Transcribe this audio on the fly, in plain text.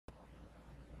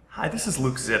Hi, this is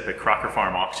Luke Zip at Crocker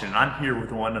Farm Auction, and I'm here with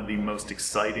one of the most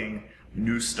exciting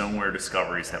new stoneware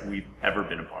discoveries that we've ever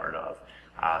been a part of.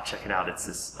 Check it out, it's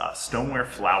this stoneware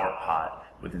flower pot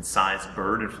with incised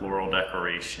bird and floral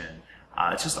decoration.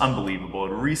 It's just unbelievable.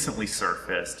 It recently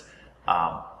surfaced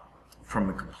from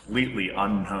a completely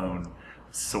unknown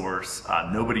source.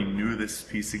 Nobody knew this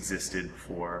piece existed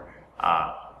before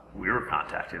we were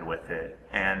contacted with it,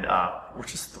 and we're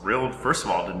just thrilled, first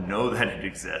of all, to know that it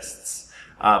exists.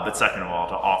 But second of all,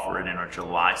 to offer it in our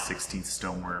July 16th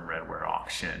Stoneware and Redware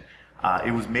auction. It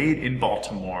was made in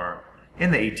Baltimore in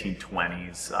the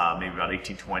 1820s, maybe about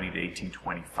 1820 to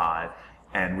 1825,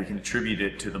 and we can attribute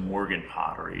it to the Morgan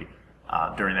pottery.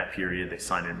 During that period, they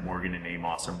signed in Morgan and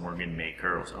Amos, or Morgan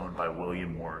Maker. It was owned by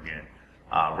William Morgan,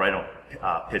 right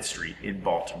on Pitt Street in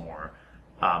Baltimore.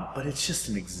 But it's just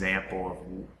an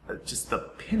example of just the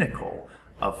pinnacle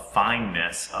of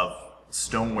fineness of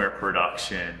stoneware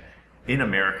production in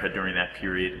America during that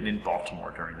period and in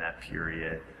Baltimore during that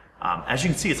period. As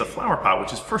you can see, it's a flower pot,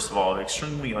 which is, first of all, an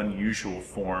extremely unusual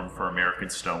form for American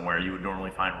stoneware. You would normally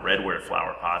find redware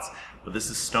flower pots, but this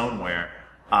is stoneware.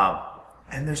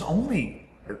 And there's only,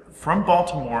 from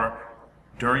Baltimore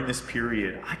during this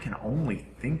period, I can only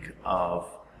think of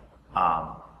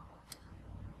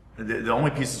the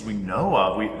only pieces we know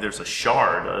of. There's a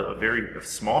shard, a very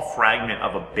small fragment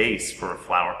of a base for a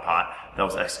flower pot that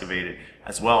was excavated,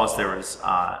 as well as there was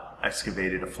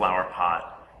excavated a flower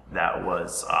pot that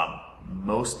was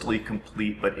mostly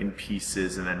complete but in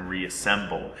pieces and then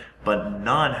reassembled. But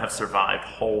none have survived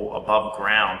whole above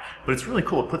ground. But it's really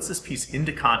cool. It puts this piece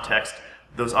into context.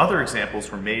 Those other examples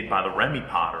were made by the Remy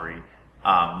pottery.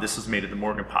 This was made at the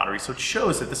Morgan pottery, so it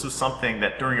shows that this was something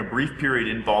that during a brief period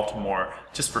in Baltimore,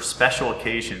 just for special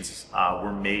occasions,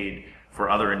 were made for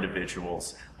other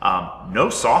individuals. No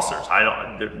saucers.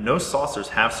 No saucers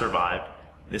have survived.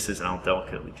 This is, and I'll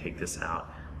delicately take this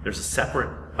out. There's a separate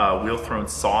wheel-thrown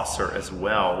saucer as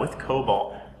well with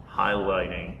cobalt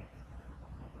highlighting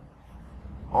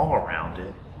all around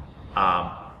it.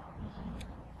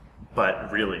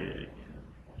 But really,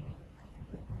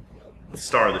 the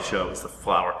star of the show is the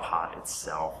flower pot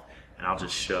itself, and I'll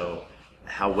just show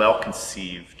how well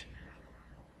conceived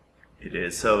it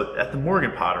is. So at the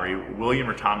Morgan pottery, William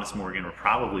or Thomas Morgan were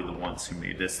probably the ones who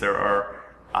made this. There are,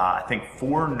 I think,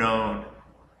 4 known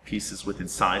pieces with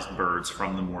incised birds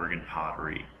from the Morgan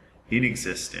pottery in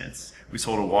existence. We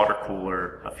sold a water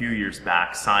cooler a few years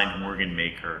back, signed Morgan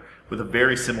Maker, with a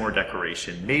very similar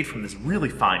decoration made from this really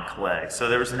fine clay. So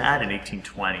there was an ad in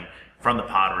 1820 from the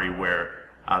pottery where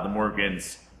the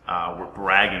Morgans were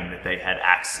bragging that they had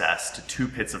access to 2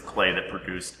 pits of clay that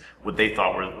produced what they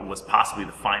thought was possibly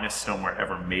the finest stoneware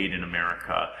ever made in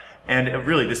America. And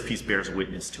really, this piece bears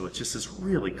witness to it. Just this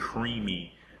really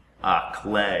creamy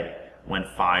clay when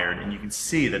fired. And you can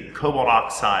see that cobalt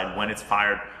oxide, when it's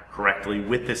fired correctly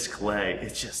with this clay,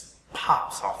 it just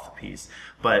pops off the piece.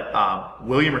 But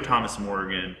William or Thomas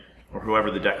Morgan, or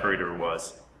whoever the decorator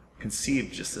was,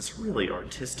 conceived just this really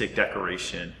artistic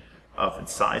decoration of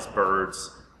incised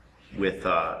birds with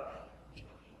a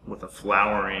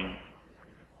flowering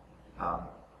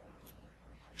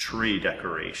tree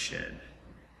decoration.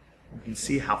 You can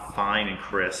see how fine and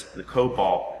crisp the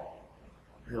cobalt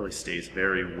really stays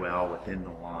very well within the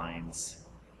lines.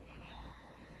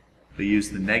 They use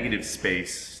the negative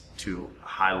space to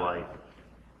highlight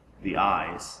the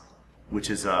eyes, which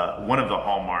is one of the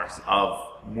hallmarks of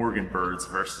Morgan birds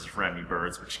versus Remy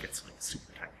birds, which gets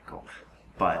super technical.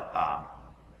 But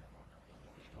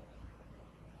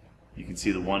you can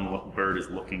see the one bird is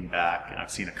looking back, and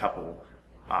I've seen a couple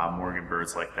Morgan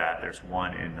birds like that. There's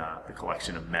one in the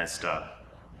collection of Mesda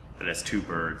that has 2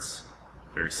 birds,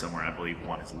 very similar. I believe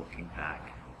one is looking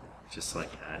back, just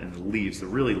like that. And the leaves, the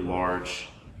really large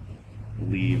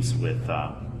leaves with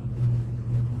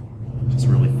just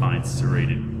really fine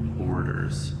serrated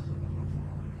borders.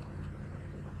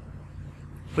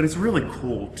 But it's really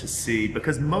cool to see,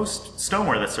 because most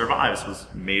stoneware that survives was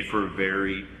made for a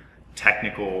very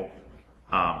technical,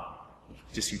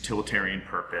 just utilitarian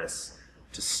purpose,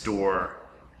 to store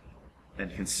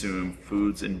and consume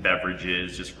foods and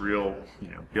beverages, just real,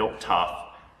 built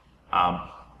tough.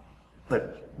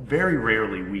 But very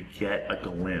rarely we get a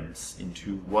glimpse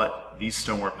into what these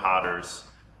stoneware potters,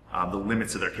 the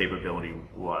limits of their capability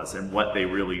was, and what they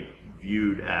really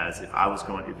viewed as, if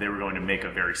they were going to make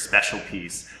a very special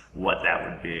piece, what that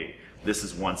would be. This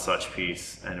is one such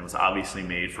piece, and it was obviously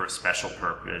made for a special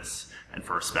purpose and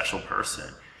for a special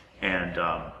person. And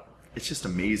it's just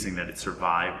amazing that it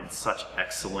survived in such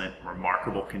excellent,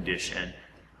 remarkable condition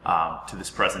to this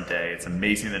present day. It's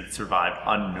amazing that it survived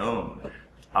unknown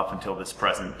up until this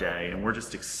present day, and we're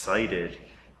just excited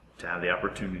to have the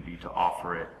opportunity to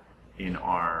offer it in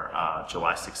our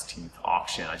July 16th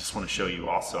auction. I just want to show you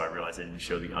also, I realized I didn't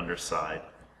show the underside.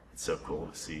 It's so cool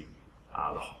to see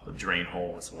the drain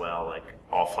hole as well, like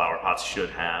all flower pots should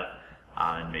have,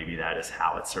 and maybe that is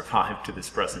how it survived to this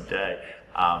present day.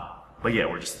 But yeah,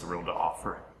 we're just thrilled to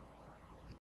offer it.